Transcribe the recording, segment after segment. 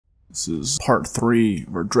This is part 3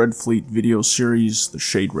 of our Dreadfleet video series, the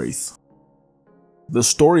Shadewraith. The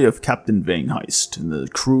story of Captain Vangeist and the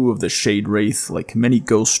crew of the Shadewraith, like many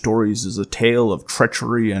ghost stories, is a tale of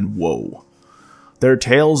treachery and woe. They're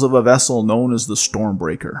tales of a vessel known as the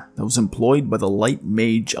Stormbreaker that was employed by the light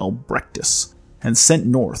mage Albrechtus and sent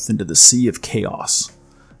north into the Sea of Chaos.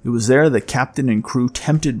 It was there the captain and crew,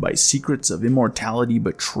 tempted by secrets of immortality,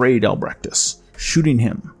 betrayed Albrechtus, shooting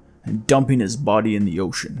him and dumping his body in the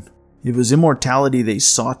ocean. If it was immortality they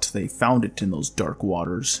sought, they found it in those dark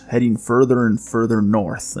waters, heading further and further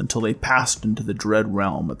north until they passed into the dread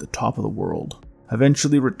realm at the top of the world,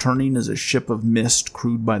 eventually returning as a ship of mist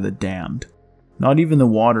crewed by the damned. Not even the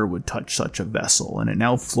water would touch such a vessel, and it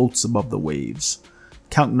now floats above the waves.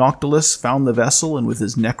 Count Noctilus found the vessel and with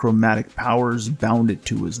his necromantic powers bound it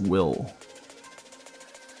to his will.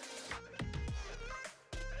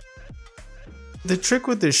 The trick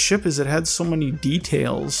with this ship is it had so many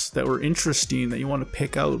details that were interesting that you want to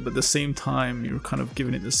pick out, but at the same time you're kind of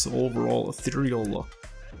giving it this overall ethereal look.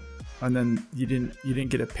 And then you didn't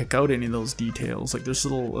get to pick out any of those details. Like there's it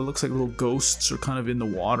looks like little ghosts are kind of in the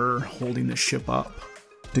water holding the ship up.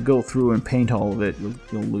 To go through and paint all of it,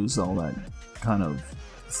 you'll lose all that kind of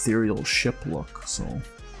ethereal ship look, so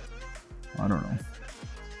I don't know.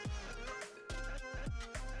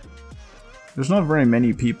 There's not very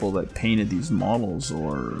many people that painted these models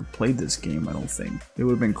or played this game, I don't think. It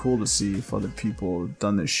would have been cool to see if other people had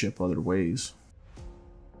done this ship other ways.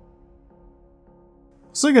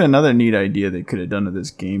 Let's look at another neat idea they could have done to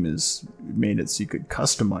this game is made it so you could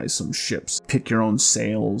customize some ships. Pick your own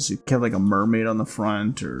sails. You could have like a mermaid on the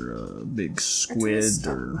front, or a big squid,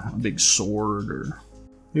 or a big sword, or...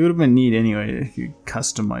 It would have been neat anyway if you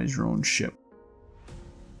customize your own ship.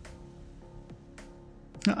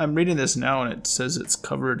 I'm reading this now and it says it's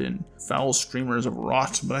covered in foul streamers of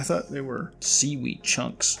rot, but I thought they were seaweed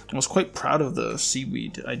chunks. I was quite proud of the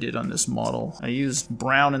seaweed I did on this model. I used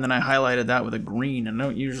brown and then I highlighted that with a green, and I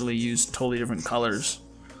don't usually use totally different colors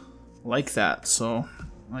like that, so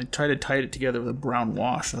I tried to tie it together with a brown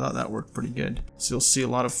wash. I thought that worked pretty good. So you'll see a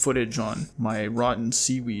lot of footage on my rotten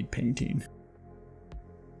seaweed painting.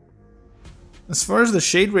 As far as the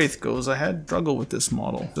Shadewraith goes, I had struggle with this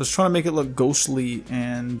model. I was trying to make it look ghostly,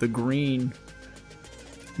 and the green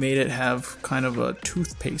made it have kind of a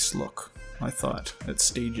toothpaste look, I thought, at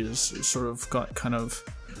stages. It sort of got kind of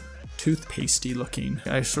toothpastey looking.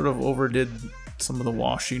 I sort of overdid some of the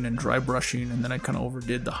washing and dry brushing, and then I kind of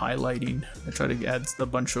overdid the highlighting. I tried to add a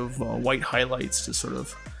bunch of white highlights to sort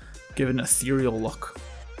of give an ethereal look.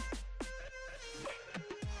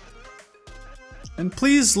 And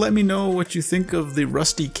please let me know what you think of the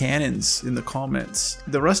rusty cannons in the comments.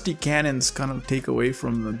 The rusty cannons kind of take away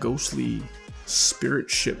from the ghostly spirit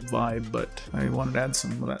ship vibe, but I wanted to add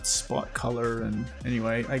some of that spot color, and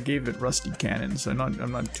anyway, I gave it rusty cannons. I'm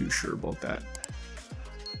not too sure about that.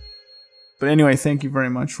 But anyway, thank you very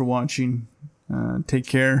much for watching. Take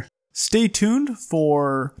care. Stay tuned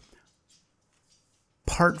for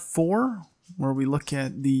part 4, where we look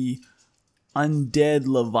at the undead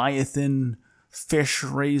Leviathan fish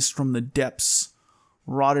raised from the depths,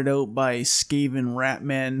 rotted out by Skaven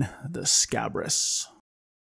ratmen, the Skabrus.